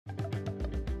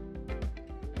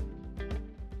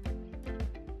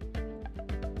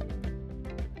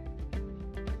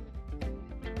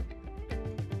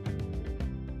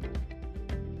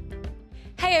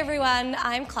Hi everyone,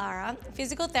 I'm Clara,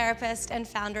 physical therapist and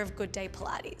founder of Good Day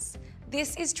Pilates.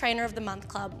 This is Trainer of the Month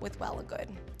Club with Well+Good.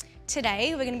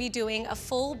 Today we're going to be doing a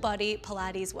full body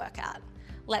Pilates workout.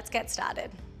 Let's get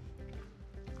started.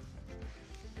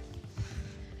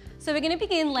 So we're going to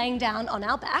begin laying down on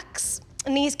our backs.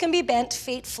 Knees can be bent,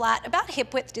 feet flat, about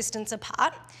hip width distance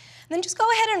apart. And then just go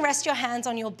ahead and rest your hands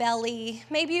on your belly.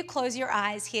 Maybe you close your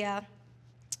eyes here.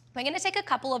 We're going to take a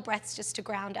couple of breaths just to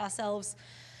ground ourselves.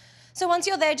 So once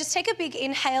you're there, just take a big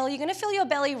inhale. You're going to feel your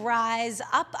belly rise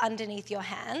up underneath your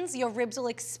hands. Your ribs will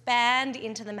expand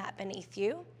into the mat beneath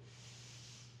you.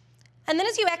 And then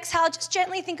as you exhale, just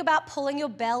gently think about pulling your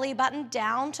belly button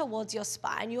down towards your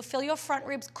spine. You'll feel your front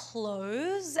ribs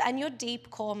close and your deep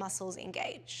core muscles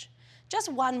engage.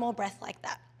 Just one more breath like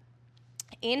that.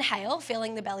 Inhale,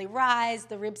 feeling the belly rise,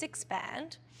 the ribs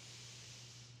expand.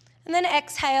 And then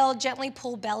exhale, gently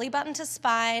pull belly button to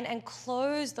spine and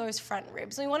close those front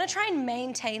ribs. We want to try and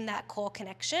maintain that core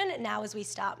connection now as we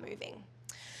start moving.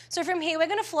 So from here, we're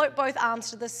going to float both arms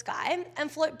to the sky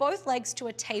and float both legs to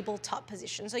a tabletop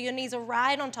position. So your knees are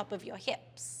right on top of your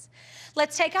hips.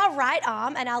 Let's take our right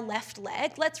arm and our left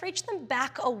leg. Let's reach them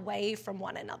back away from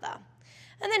one another.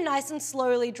 And then nice and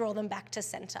slowly draw them back to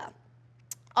center.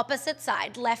 Opposite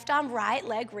side, left arm, right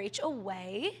leg, reach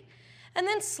away. And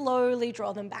then slowly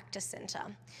draw them back to center.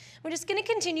 We're just going to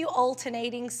continue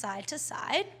alternating side to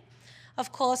side.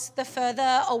 Of course, the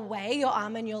further away your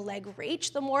arm and your leg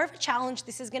reach, the more of a challenge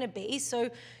this is going to be.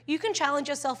 So you can challenge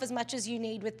yourself as much as you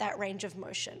need with that range of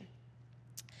motion.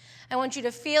 I want you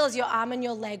to feel as your arm and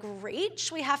your leg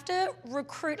reach, we have to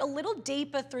recruit a little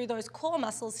deeper through those core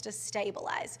muscles to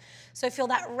stabilize. So feel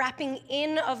that wrapping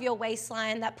in of your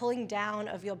waistline, that pulling down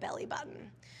of your belly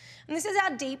button. And this is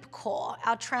our deep core,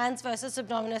 our transversus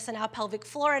abdominis and our pelvic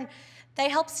floor, and they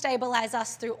help stabilize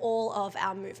us through all of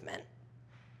our movement.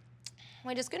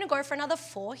 We're just going to go for another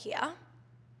 4 here.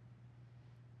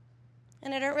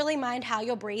 And I don't really mind how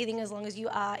you're breathing as long as you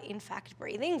are, in fact,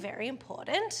 breathing. Very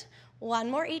important. 1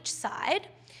 more each side.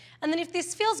 And then if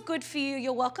this feels good for you,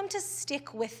 you're welcome to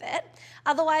stick with it.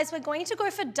 Otherwise, we're going to go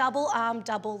for double arm,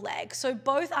 double leg. So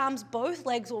both arms, both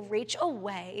legs will reach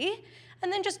away,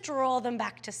 and then just draw them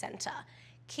back to center.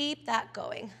 Keep that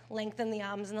going. Lengthen the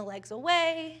arms and the legs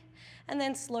away, and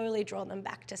then slowly draw them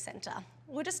back to center.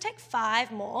 We'll just take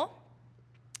 5 more.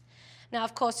 Now,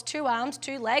 of course, 2 arms,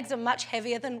 2 legs are much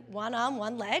heavier than 1 arm,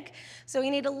 1 leg. So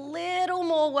we need a little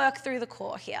more work through the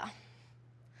core here.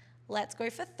 Let's go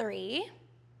for 3.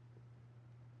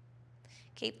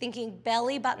 Keep thinking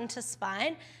belly button to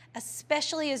spine,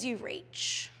 especially as you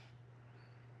reach.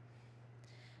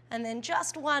 And then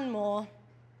just 1 more.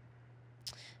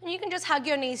 And you can just hug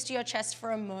your knees to your chest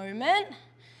for a moment.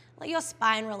 Let your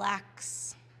spine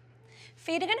relax.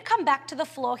 Feet are going to come back to the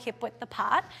floor hip width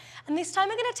apart. And this time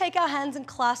we're going to take our hands and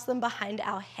clasp them behind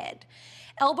our head.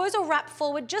 Elbows are wrapped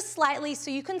forward just slightly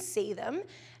so you can see them.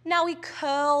 Now we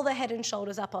curl the head and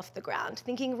shoulders up off the ground,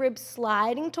 thinking ribs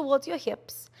sliding towards your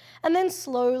hips, and then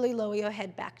slowly lower your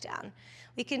head back down.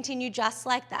 We continue just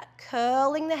like that,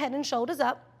 curling the head and shoulders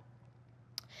up,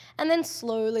 and then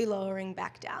slowly lowering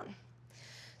back down.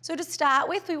 So to start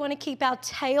with, we want to keep our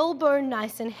tailbone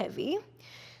nice and heavy.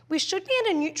 We should be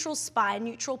in a neutral spine,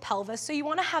 neutral pelvis, so you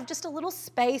want to have just a little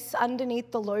space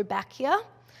underneath the low back here,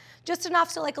 just enough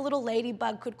so like a little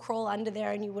ladybug could crawl under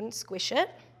there and you wouldn't squish it.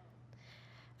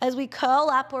 As we curl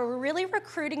up, we're really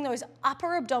recruiting those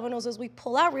upper abdominals as we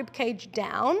pull our rib cage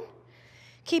down,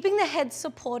 keeping the head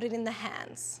supported in the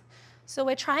hands. So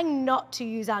we're trying not to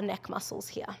use our neck muscles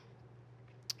here.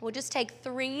 We'll just take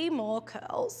 3 more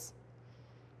curls.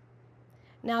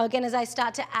 Now again, as I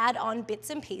start to add on bits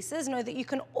and pieces, know that you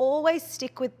can always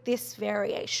stick with this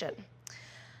variation.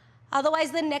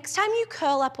 Otherwise, the next time you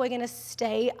curl up, we're going to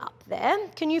stay up there.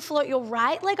 Can you float your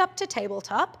right leg up to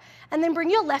tabletop and then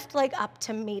bring your left leg up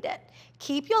to meet it?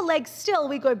 Keep your legs still.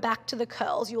 We go back to the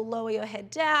curls. You'll lower your head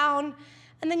down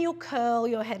and then you'll curl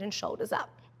your head and shoulders up.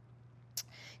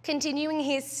 Continuing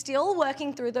here, still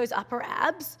working through those upper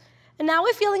abs. And now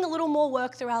we're feeling a little more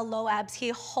work through our low abs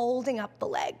here, holding up the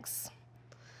legs.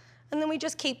 And then we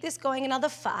just keep this going another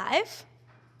 5.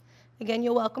 Again,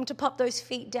 you're welcome to pop those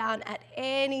feet down at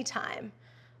any time.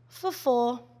 For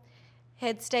 4,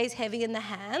 head stays heavy in the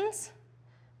hands.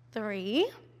 3.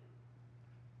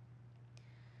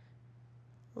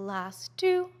 Last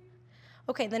 2.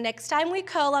 Okay, the next time we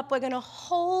curl up, we're going to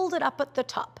hold it up at the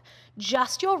top.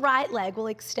 Just your right leg will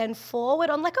extend forward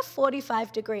on like a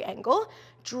 45-degree angle.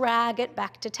 Drag it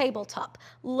back to tabletop.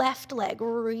 Left leg,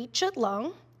 reach it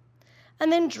long.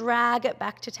 And then drag it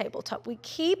back to tabletop. We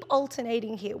keep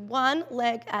alternating here, 1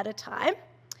 leg at a time.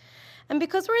 And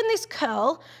because we're in this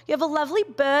curl, you have a lovely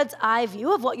bird's eye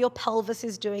view of what your pelvis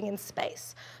is doing in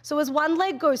space. So as one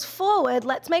leg goes forward,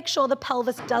 let's make sure the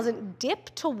pelvis doesn't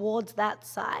dip towards that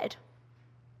side.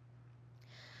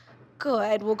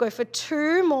 Good, we'll go for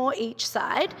 2 more each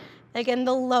side. Again,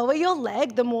 the lower your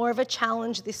leg, the more of a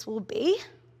challenge this will be.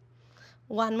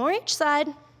 1 more each side.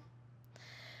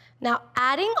 Now,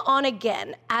 adding on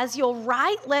again, as your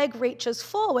right leg reaches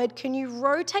forward, can you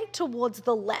rotate towards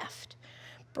the left?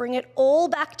 Bring it all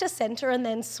back to center and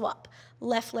then swap.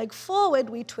 Left leg forward,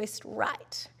 we twist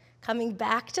right. Coming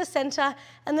back to center,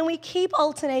 and then we keep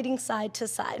alternating side to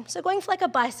side. So going for like a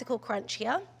bicycle crunch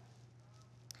here.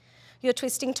 You're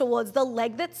twisting towards the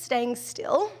leg that's staying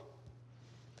still.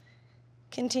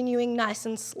 Continuing nice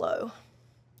and slow.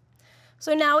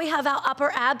 So now we have our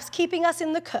upper abs keeping us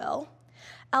in the curl,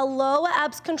 our lower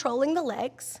abs controlling the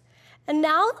legs, and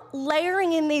now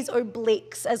layering in these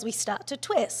obliques as we start to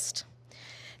twist.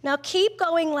 Now keep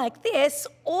going like this,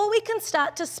 or we can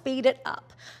start to speed it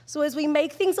up. So as we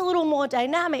make things a little more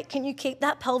dynamic, can you keep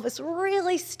that pelvis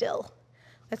really still?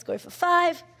 Let's go for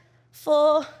 5,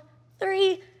 4,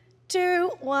 3,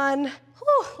 2, 1.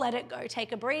 Whew, let it go.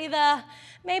 Take a breather.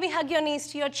 Maybe hug your knees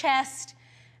to your chest.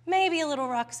 Maybe a little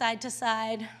rock side to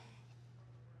side.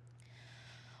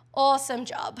 Awesome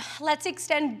job. Let's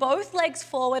extend both legs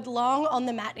forward long on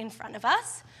the mat in front of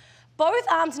us. Both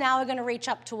arms now are going to reach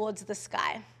up towards the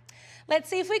sky. Let's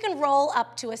see if we can roll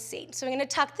up to a seat. So we're going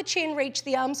to tuck the chin, reach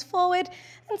the arms forward,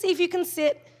 and see if you can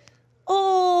sit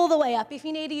all the way up. If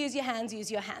you need to use your hands,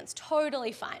 use your hands.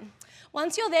 Totally fine.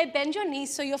 Once you're there, bend your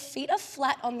knees so your feet are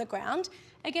flat on the ground.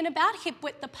 Again, about hip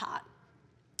width apart.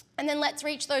 And then let's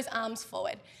reach those arms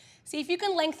forward. See if you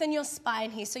can lengthen your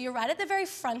spine here. So you're right at the very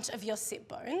front of your sit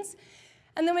bones.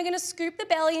 And then we're going to scoop the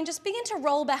belly and just begin to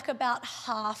roll back about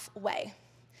halfway.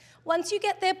 Once you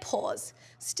get there, pause.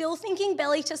 Still thinking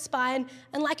belly to spine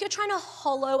and like you're trying to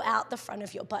hollow out the front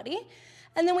of your body.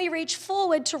 And then we reach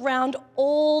forward to round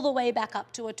all the way back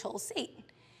up to a tall seat.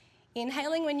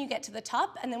 Inhaling when you get to the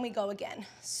top, and then we go again.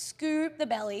 Scoop the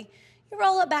belly. You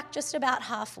roll it back just about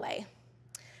halfway.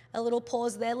 A little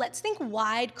pause there. Let's think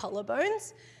wide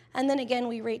collarbones. And then again,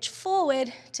 we reach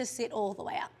forward to sit all the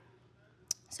way up.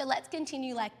 So let's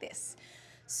continue like this.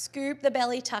 Scoop the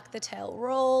belly, tuck the tail,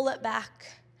 roll it back,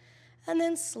 and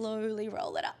then slowly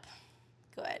roll it up.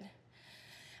 Good.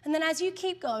 And then as you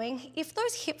keep going, if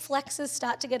those hip flexors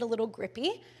start to get a little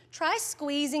grippy, try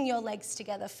squeezing your legs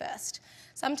together first.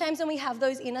 Sometimes when we have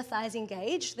those inner thighs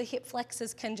engaged, the hip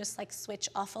flexors can just like switch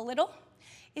off a little.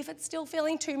 If it's still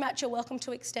feeling too much, you're welcome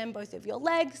to extend both of your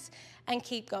legs and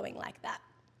keep going like that.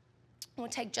 We'll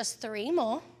take just 3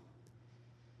 more.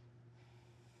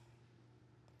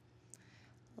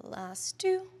 Last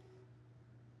 2.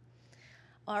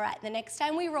 All right, the next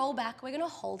time we roll back, we're going to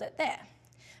hold it there.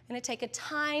 I'm going to take a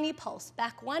tiny pulse,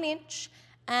 back 1 inch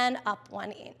and up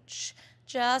 1 inch.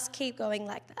 Just keep going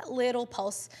like that, little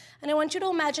pulse. And I want you to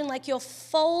imagine like you're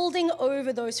folding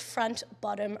over those front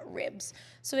bottom ribs.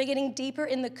 So we're getting deeper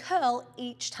in the curl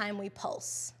each time we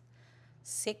pulse.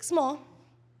 6 more.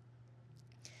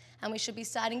 And we should be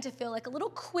starting to feel like a little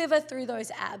quiver through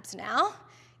those abs now.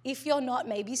 If you're not,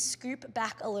 maybe scoop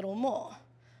back a little more.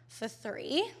 For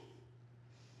 3.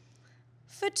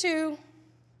 For 2.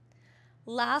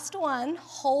 Last 1,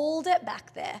 hold it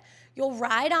back there. Your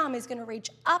right arm is going to reach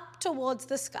up towards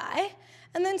the sky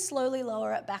and then slowly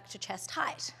lower it back to chest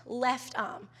height. Left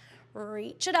arm,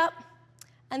 reach it up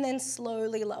and then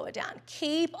slowly lower down.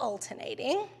 Keep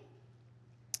alternating.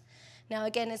 Now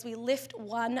again, as we lift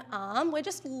one arm, we're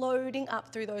just loading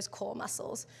up through those core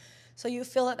muscles. So you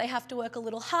feel that they have to work a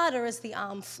little harder as the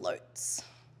arm floats.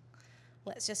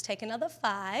 Let's just take another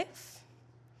 5.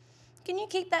 Can you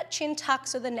keep that chin tucked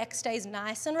so the neck stays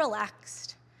nice and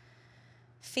relaxed?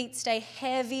 Feet stay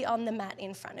heavy on the mat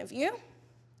in front of you.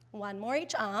 1 more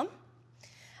each arm.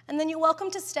 And then you're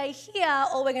welcome to stay here,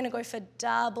 or we're going to go for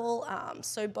double arms.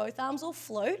 So both arms will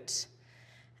float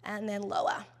and then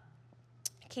lower.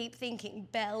 Keep thinking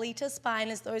belly to spine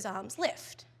as those arms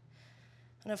lift.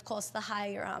 And of course, the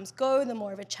higher your arms go, the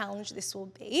more of a challenge this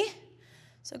will be.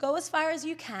 So go as far as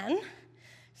you can,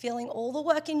 feeling all the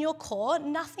work in your core,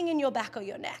 nothing in your back or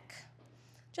your neck.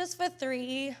 Just for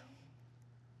 3.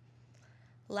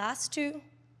 Last 2.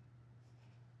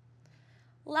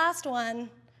 Last 1.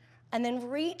 And then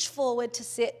reach forward to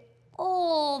sit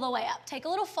all the way up. Take a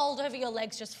little fold over your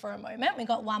legs just for a moment. We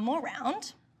got 1 more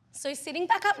round. So sitting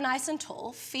back up nice and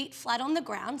tall, feet flat on the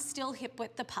ground, still hip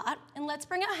width apart, and let's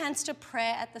bring our hands to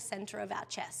prayer at the center of our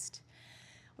chest.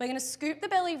 We're going to scoop the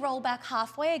belly, roll back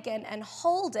halfway again, and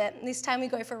hold it. And this time we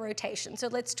go for rotation. So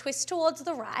let's twist towards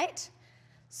the right,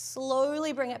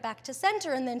 Slowly bring it back to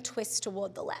center and then twist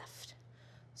toward the left.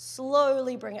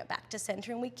 Slowly bring it back to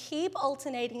center, and we keep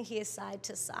alternating here side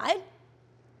to side.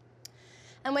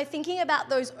 And we're thinking about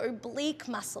those oblique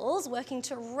muscles working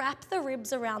to wrap the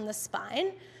ribs around the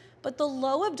spine, but the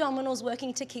low abdominals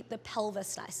working to keep the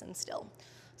pelvis nice and still.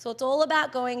 So it's all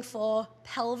about going for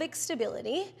pelvic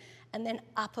stability and then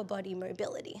upper body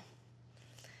mobility.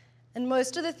 And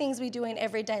most of the things we do in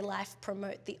everyday life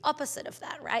promote the opposite of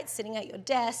that, right? Sitting at your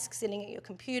desk, sitting at your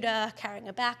computer, carrying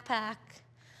a backpack.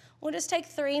 We'll just take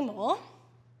 3 more.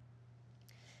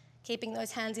 Keeping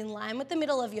those hands in line with the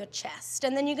middle of your chest.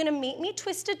 And then you're gonna meet me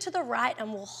twisted to the right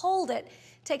and we'll hold it.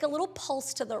 Take a little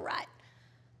pulse to the right.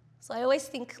 So I always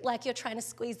think like you're trying to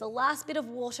squeeze the last bit of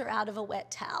water out of a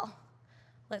wet towel.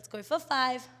 Let's go for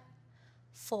 5,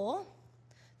 4,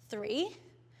 3,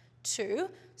 2,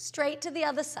 straight to the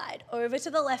other side. Over to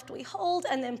the left we hold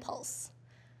and then pulse.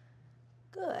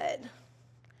 Good.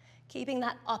 Keeping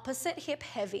that opposite hip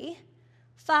heavy.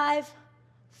 5,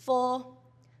 4,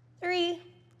 3,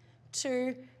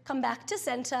 2, come back to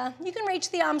center. You can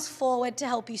reach the arms forward to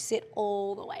help you sit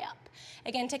all the way up.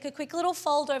 Again, take a quick little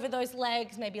fold over those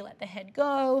legs, maybe let the head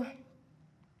go.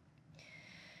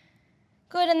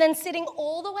 Good, and then sitting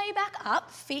all the way back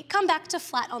up, feet come back to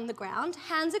flat on the ground.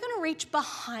 Hands are gonna reach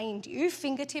behind you,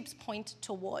 fingertips point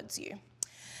towards you.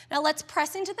 Now let's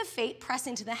press into the feet, press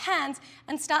into the hands,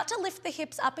 and start to lift the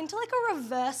hips up into like a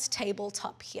reverse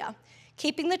tabletop here.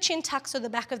 Keeping the chin tucked so the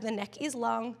back of the neck is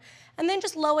long, and then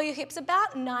just lower your hips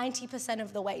about 90%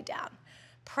 of the way down.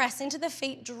 Press into the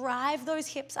feet, drive those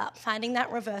hips up, finding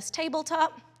that reverse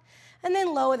tabletop, and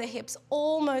then lower the hips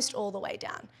almost all the way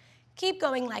down. Keep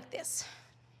going like this.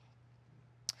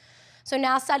 So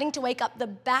now starting to wake up the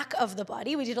back of the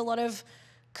body. We did a lot of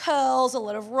curls, a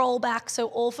lot of rollback, so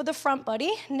all for the front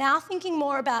body. Now thinking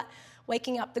more about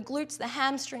waking up the glutes, the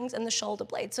hamstrings, and the shoulder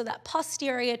blades. So that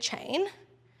posterior chain,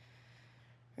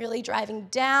 really driving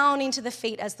down into the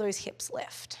feet as those hips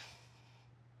lift.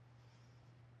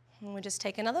 And we'll just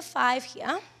take another 5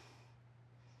 here.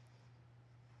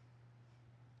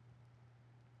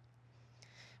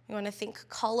 We want to think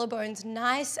collarbones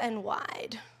nice and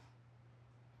wide.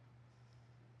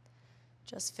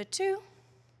 Just for 2.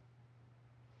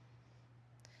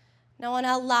 Now on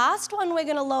our last one, we're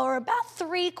gonna lower about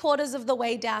 3/4 of the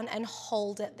way down and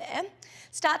hold it there.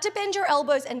 Start to bend your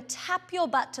elbows and tap your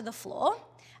butt to the floor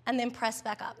and then press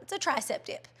back up. It's a tricep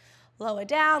dip. Lower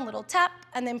down, little tap,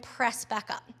 and then press back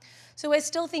up. So we're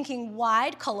still thinking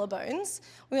wide collarbones.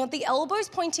 We want the elbows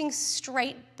pointing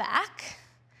straight back.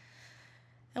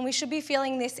 And we should be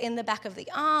feeling this in the back of the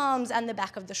arms and the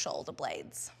back of the shoulder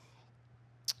blades.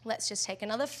 Let's just take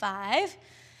another 5.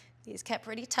 These kept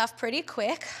pretty tough, pretty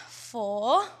quick.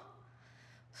 4,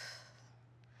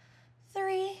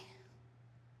 3,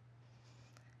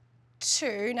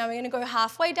 2. Now we're gonna go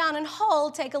halfway down and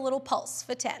hold, take a little pulse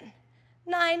for 10,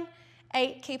 9,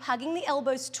 8. Keep hugging the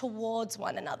elbows towards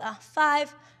one another.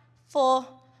 5, 4,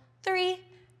 3,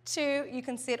 2. You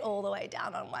can sit all the way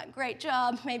down on one. Great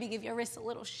job. Maybe give your wrists a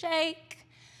little shake.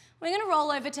 We're gonna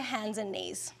roll over to hands and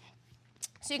knees.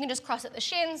 So you can just cross at the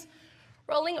shins,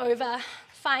 rolling over,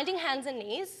 finding hands and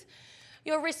knees.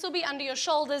 Your wrists will be under your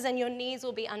shoulders and your knees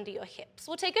will be under your hips.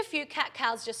 We'll take a few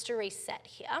cat-cows just to reset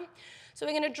here. So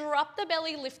we're gonna drop the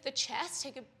belly, lift the chest,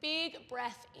 take a big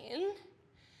breath in,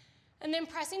 and then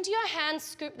press into your hands,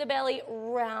 scoop the belly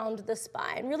round the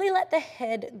spine. Really let the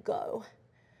head go.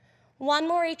 1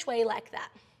 more each way like that.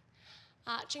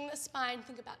 Arching the spine,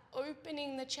 think about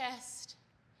opening the chest,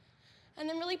 and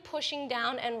then really pushing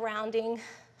down and rounding,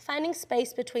 finding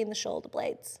space between the shoulder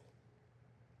blades.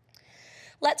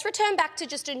 Let's return back to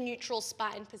just a neutral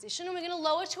spine position, and we're gonna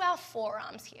lower to our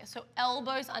forearms here. So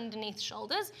elbows underneath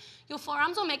shoulders. Your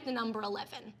forearms will make the number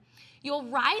 11. Your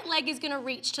right leg is gonna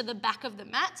reach to the back of the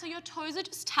mat, so your toes are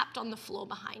just tapped on the floor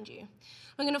behind you.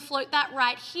 We're gonna float that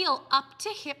right heel up to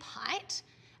hip height,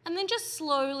 and then just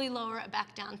slowly lower it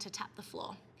back down to tap the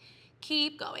floor.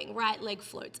 Keep going, right leg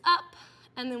floats up,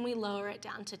 and then we lower it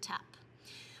down to tap.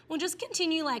 We'll just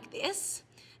continue like this.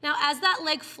 Now, as that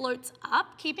leg floats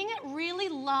up, keeping it really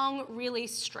long, really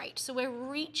straight. So we're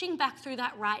reaching back through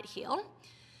that right heel.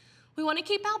 We want to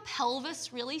keep our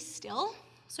pelvis really still.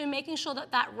 So making sure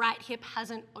that that right hip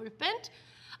hasn't opened.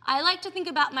 I like to think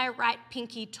about my right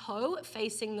pinky toe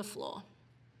facing the floor.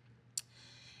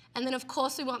 And then of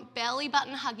course we want belly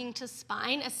button hugging to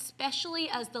spine, especially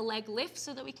as the leg lifts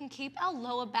so that we can keep our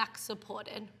lower back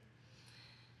supported.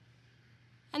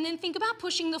 And then think about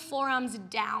pushing the forearms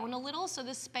down a little so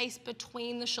the space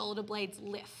between the shoulder blades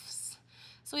lifts.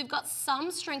 So we've got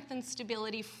some strength and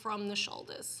stability from the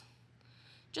shoulders.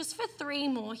 Just for 3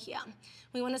 more here.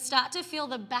 We want to start to feel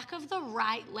the back of the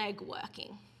right leg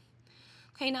working.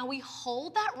 Okay, now we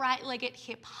hold that right leg at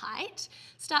hip height.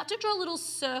 Start to draw little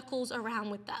circles around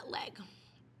with that leg.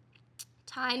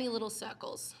 Tiny little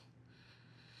circles.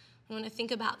 You want to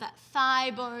think about that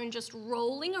thigh bone just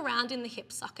rolling around in the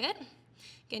hip socket.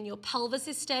 Again, your pelvis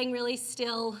is staying really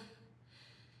still.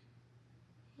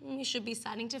 You should be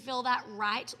starting to feel that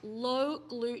right low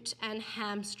glute and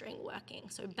hamstring working.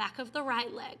 So back of the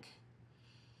right leg.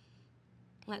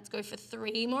 Let's go for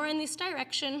 3 more in this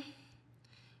direction.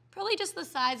 Probably just the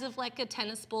size of like a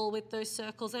tennis ball with those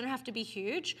circles. They don't have to be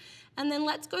huge. And then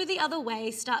let's go the other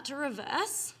way. Start to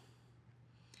reverse.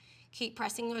 Keep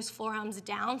pressing those forearms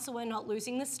down so we're not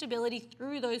losing the stability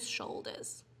through those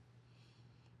shoulders.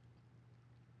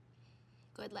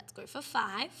 Good, let's go for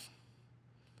 5,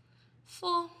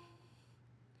 4,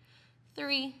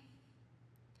 3,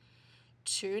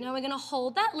 2. Now we're going to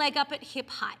hold that leg up at hip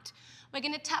height. We're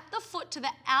going to tap the foot to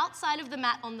the outside of the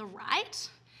mat on the right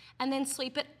and then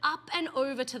sweep it up and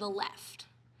over to the left.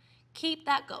 Keep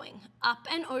that going. Up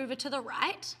and over to the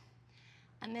right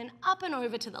and then up and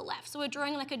over to the left. So we're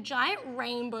drawing like a giant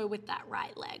rainbow with that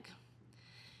right leg.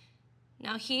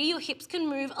 Now here your hips can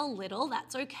move a little,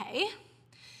 that's okay.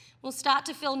 We'll start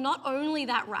to feel not only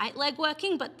that right leg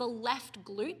working, but the left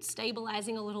glute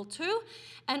stabilizing a little too,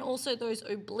 and also those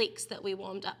obliques that we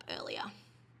warmed up earlier.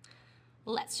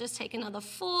 Let's just take another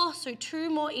 4, so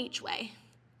 2 more each way.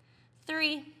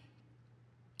 3,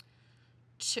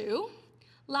 2.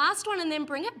 Last one, and then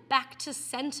bring it back to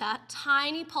center.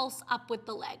 Tiny pulse up with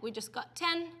the leg. We just got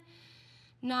 10,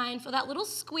 9, for that little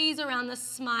squeeze around the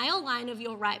smile line of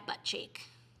your right butt cheek.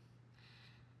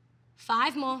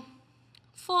 5 more.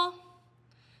 4,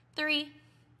 3,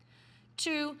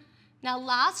 2. Now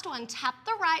last one, tap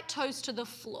the right toes to the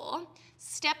floor.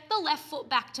 Step the left foot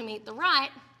back to meet the right.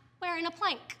 We're in a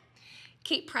plank.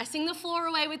 Keep pressing the floor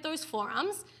away with those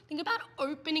forearms. Think about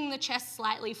opening the chest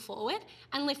slightly forward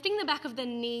and lifting the back of the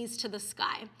knees to the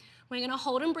sky. We're going to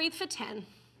hold and breathe for 10,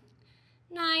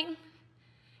 9,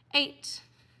 8,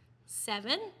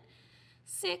 7,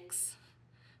 6,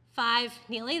 5,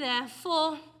 nearly there,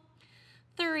 4,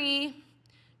 3,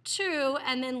 2,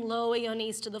 and then lower your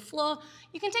knees to the floor.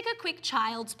 You can take a quick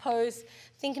child's pose.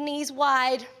 Think knees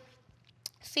wide,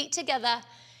 feet together,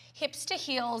 hips to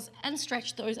heels, and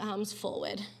stretch those arms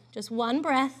forward. Just one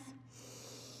breath.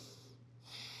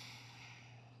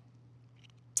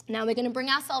 Now we're going to bring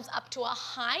ourselves up to a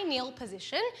high kneel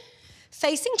position,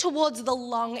 facing towards the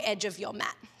long edge of your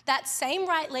mat. That same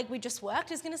right leg we just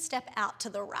worked is going to step out to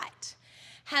the right.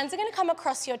 Hands are going to come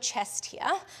across your chest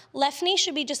here. Left knee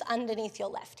should be just underneath your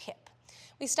left hip.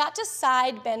 We start to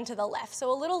side bend to the left,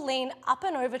 so a little lean up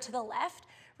and over to the left.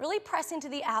 Really press into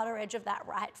the outer edge of that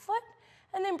right foot,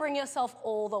 and then bring yourself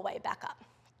all the way back up.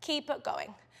 Keep it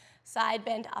going. Side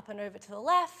bend up and over to the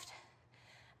left,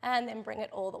 and then bring it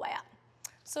all the way up.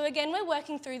 So again, we're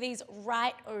working through these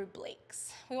right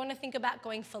obliques. We want to think about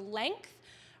going for length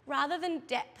rather than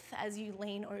depth as you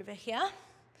lean over here.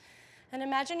 And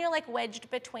imagine you're like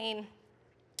wedged between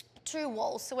 2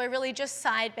 walls. So we're really just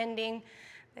side bending.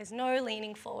 There's no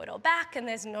leaning forward or back, and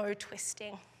there's no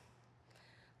twisting.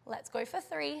 Let's go for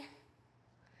 3.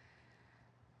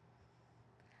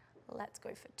 Let's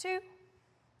go for 2.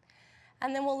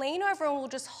 And then we'll lean over and we'll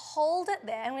just hold it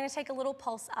there. I'm going to take a little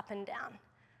pulse up and down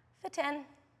for 10,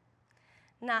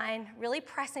 9. Really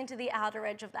press into the outer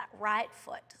edge of that right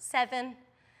foot. 7,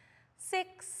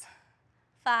 6,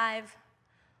 5,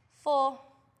 4,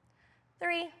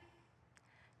 3,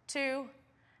 2,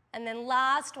 and then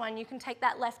last one, you can take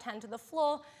that left hand to the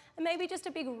floor and maybe just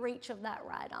a big reach of that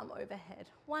right arm overhead.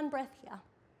 One breath here.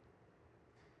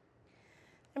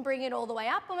 And bring it all the way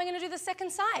up, and we're going to do the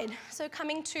second side. So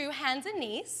coming to hands and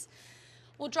knees,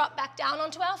 we'll drop back down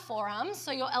onto our forearms,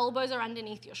 so your elbows are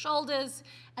underneath your shoulders,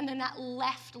 and then that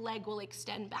left leg will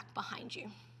extend back behind you.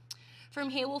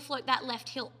 From here, we'll float that left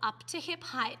heel up to hip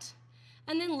height,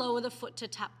 and then lower the foot to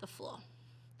tap the floor.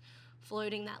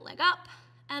 Floating that leg up,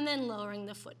 and then lowering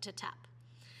the foot to tap.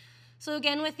 So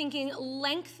again, we're thinking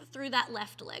length through that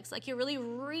left leg. So like you're really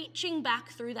reaching back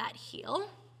through that heel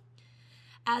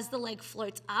as the leg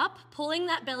floats up, pulling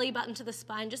that belly button to the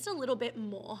spine just a little bit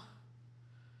more.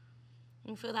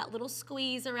 And feel that little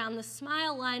squeeze around the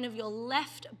smile line of your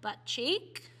left butt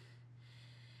cheek.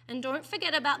 And don't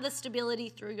forget about the stability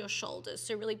through your shoulders.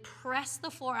 So really press the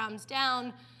forearms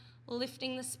down,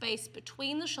 lifting the space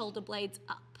between the shoulder blades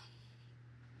up.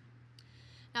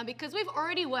 Now, because we've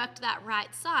already worked that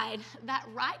right side, that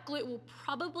right glute will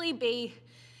probably be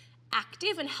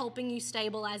active and helping you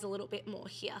stabilize a little bit more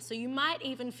here. So you might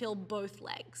even feel both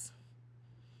legs.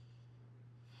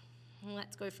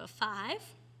 Let's go for 5.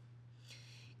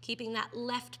 Keeping that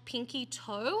left pinky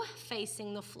toe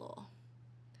facing the floor.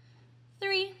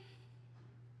 3,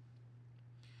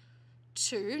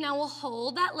 2. Now we'll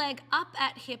hold that leg up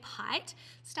at hip height.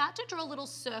 Start to draw little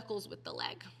circles with the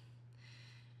leg.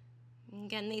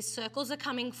 Again, these circles are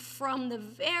coming from the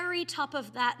very top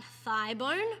of that thigh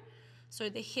bone, so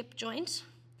the hip joint.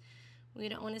 We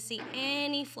don't want to see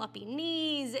any floppy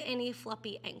knees, any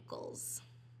floppy ankles.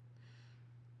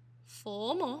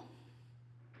 4 more.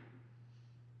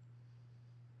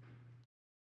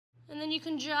 And then you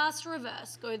can just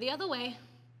reverse, go the other way.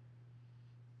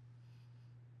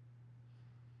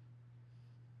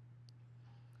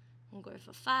 We'll go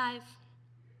for 5,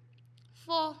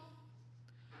 4,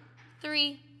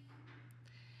 3,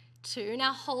 2.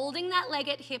 Now holding that leg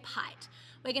at hip height.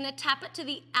 We're going to tap it to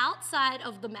the outside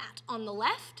of the mat on the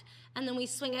left, and then we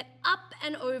swing it up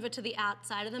and over to the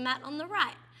outside of the mat on the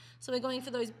right. So we're going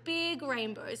for those big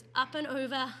rainbows, up and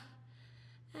over,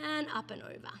 and up and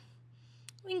over.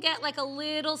 We can get like a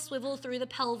little swivel through the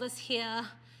pelvis here.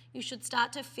 You should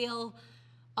start to feel,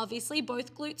 obviously,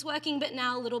 both glutes working, but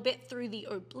now a little bit through the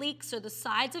obliques, so the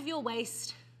sides of your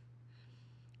waist.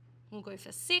 We'll go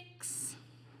for 6,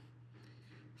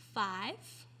 5,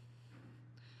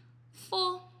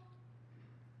 4,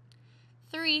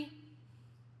 3,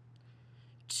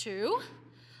 2.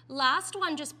 Last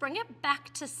one, just bring it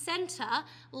back to center,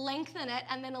 lengthen it,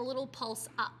 and then a little pulse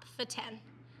up for 10,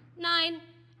 9,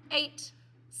 8,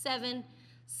 7,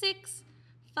 6,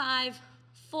 5,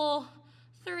 4,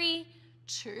 3,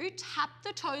 2. Tap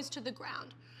the toes to the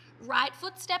ground. Right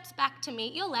foot steps back to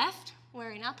meet your left.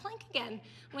 We're in our plank again.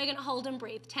 We're going to hold and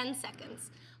breathe 10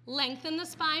 seconds. Lengthen the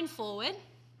spine forward.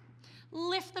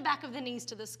 Lift the back of the knees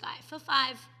to the sky for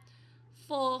 5,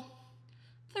 4,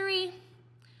 3,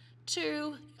 2.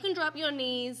 You can drop your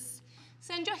knees.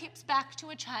 Send your hips back to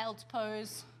a child's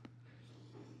pose.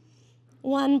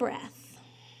 1 breath.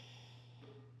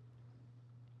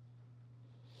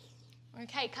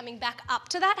 Okay, coming back up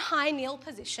to that high kneel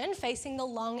position, facing the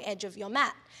long edge of your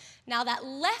mat. Now that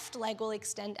left leg will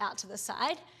extend out to the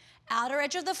side, outer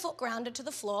edge of the foot grounded to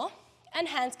the floor, and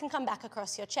hands can come back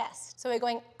across your chest. So we're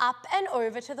going up and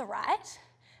over to the right,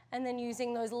 and then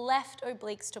using those left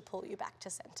obliques to pull you back to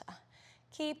center.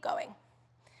 Keep going.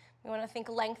 We want to think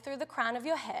length through the crown of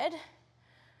your head,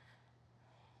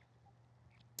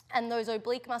 and those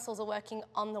oblique muscles are working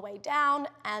on the way down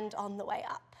and on the way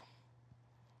up.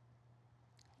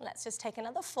 Let's just take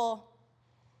another 4.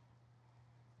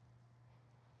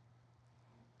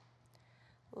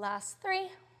 Last 3.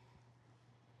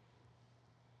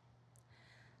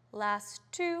 Last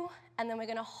 2. And then we're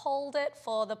going to hold it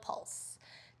for the pulse.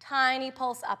 Tiny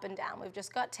pulse up and down. We've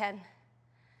just got 10,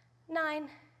 9,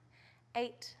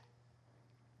 8.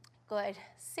 Good.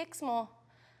 6 more.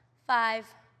 5,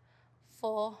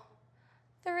 4,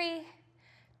 3,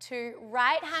 2.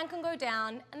 Right hand can go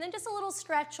down, and then just a little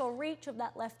stretch or reach of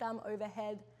that left arm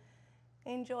overhead.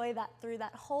 Enjoy that through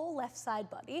that whole left side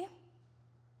body.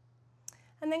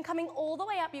 And then coming all the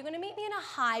way up, you're going to meet me in a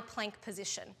high plank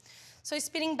position. So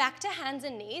spinning back to hands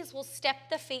and knees, we'll step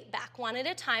the feet back one at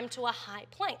a time to a high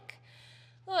plank.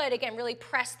 Good. Again, really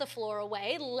press the floor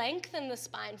away, lengthen the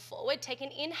spine forward, take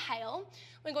an inhale.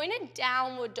 We're going to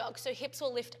downward dog, so hips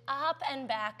will lift up and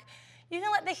back. You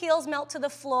can let the heels melt to the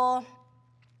floor.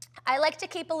 I like to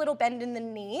keep a little bend in the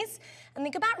knees and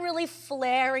think about really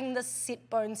flaring the sit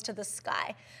bones to the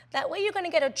sky. That way you're going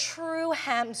to get a true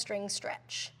hamstring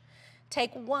stretch.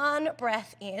 Take 1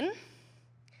 breath in,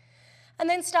 and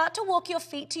then start to walk your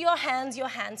feet to your hands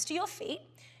to your feet.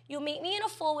 You'll meet me in a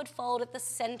forward fold at the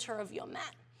center of your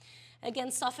mat.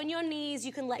 Again, soften your knees.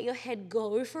 You can let your head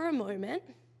go for a moment.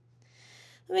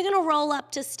 Then we're going to roll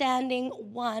up to standing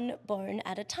 1 bone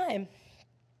at a time.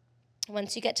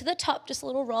 Once you get to the top, just a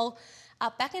little roll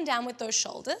up, back and down with those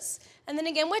shoulders. And then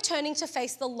again, we're turning to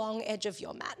face the long edge of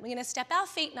your mat. We're going to step our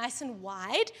feet nice and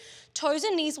wide. Toes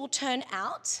and knees will turn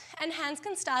out, and hands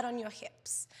can start on your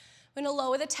hips. We're going to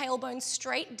lower the tailbone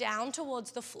straight down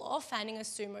towards the floor, finding a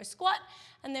sumo squat,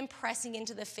 and then pressing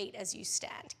into the feet as you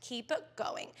stand. Keep it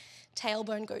going.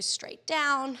 Tailbone goes straight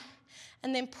down,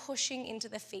 and then pushing into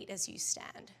the feet as you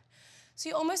stand. So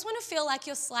you almost want to feel like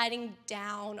you're sliding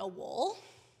down a wall.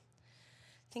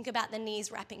 Think about the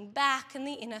knees wrapping back and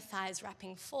the inner thighs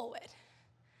wrapping forward.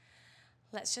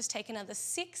 Let's just take another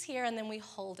 6 here, and then we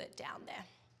hold it down there.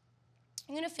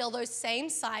 I'm going to feel those same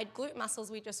side glute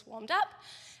muscles we just warmed up,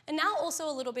 and now also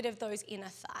a little bit of those inner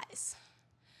thighs.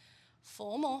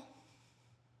 4 more.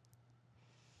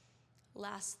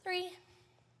 Last 3.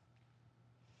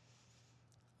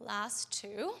 Last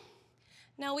 2.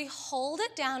 Now we hold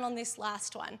it down on this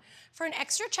last one. For an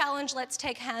extra challenge, let's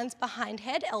take hands behind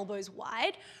head, elbows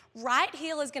wide. Right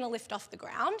heel is gonna lift off the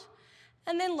ground,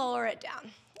 and then lower it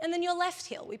down. And then your left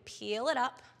heel, we peel it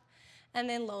up, and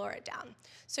then lower it down.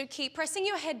 So keep pressing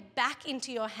your head back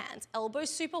into your hands. Elbows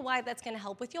super wide, that's gonna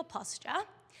help with your posture.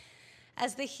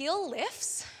 As the heel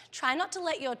lifts, try not to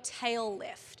let your tail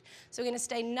lift. So we're gonna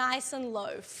stay nice and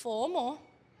low. 4 more.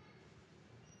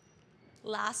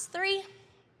 Last 3.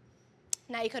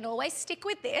 Now you can always stick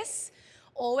with this,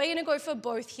 or we're gonna go for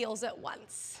both heels at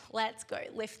once. Let's go.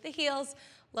 Lift the heels,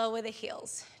 lower the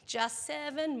heels. Just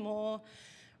 7 more.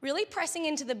 Really pressing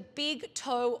into the big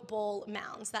toe ball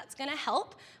mounds. That's gonna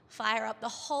help fire up the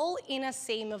whole inner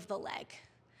seam of the leg.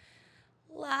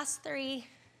 Last 3.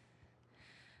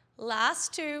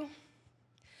 Last 2.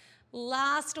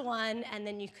 Last 1, and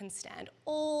then you can stand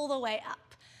all the way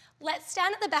up. Let's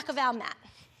stand at the back of our mat.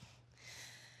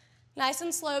 Nice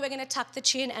and slow, we're gonna tuck the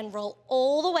chin and roll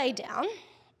all the way down.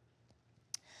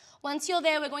 Once you're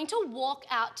there, we're going to walk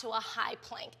out to a high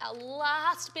plank, our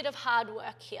last bit of hard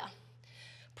work here.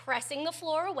 Pressing the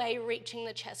floor away, reaching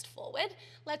the chest forward.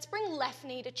 Let's bring left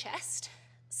knee to chest,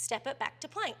 step it back to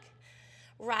plank.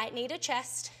 Right knee to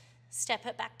chest, step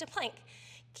it back to plank.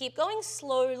 Keep going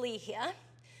slowly here.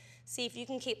 See if you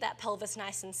can keep that pelvis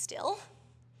nice and still.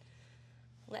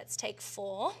 Let's take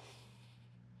 4.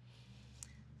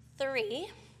 3.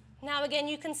 Now again,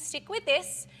 you can stick with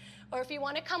this, or if you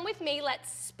want to come with me,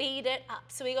 let's speed it up.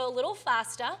 So we go a little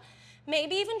faster,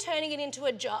 maybe even turning it into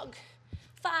a jog.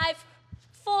 5,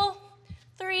 4,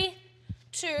 3,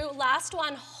 2, last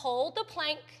one, hold the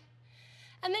plank,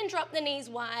 and then drop the knees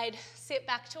wide, sit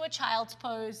back to a child's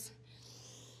pose.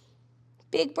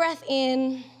 Big breath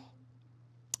in,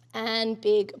 and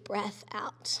big breath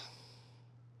out.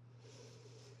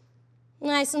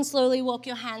 Nice and slowly walk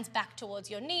your hands back towards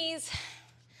your knees,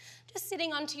 just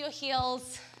sitting onto your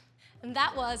heels. And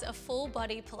that was a full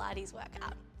body Pilates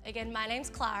workout. Again, my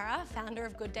name's Clara, founder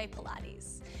of Good Day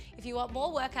Pilates. If you want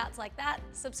more workouts like that,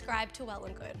 subscribe to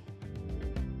Well+Good.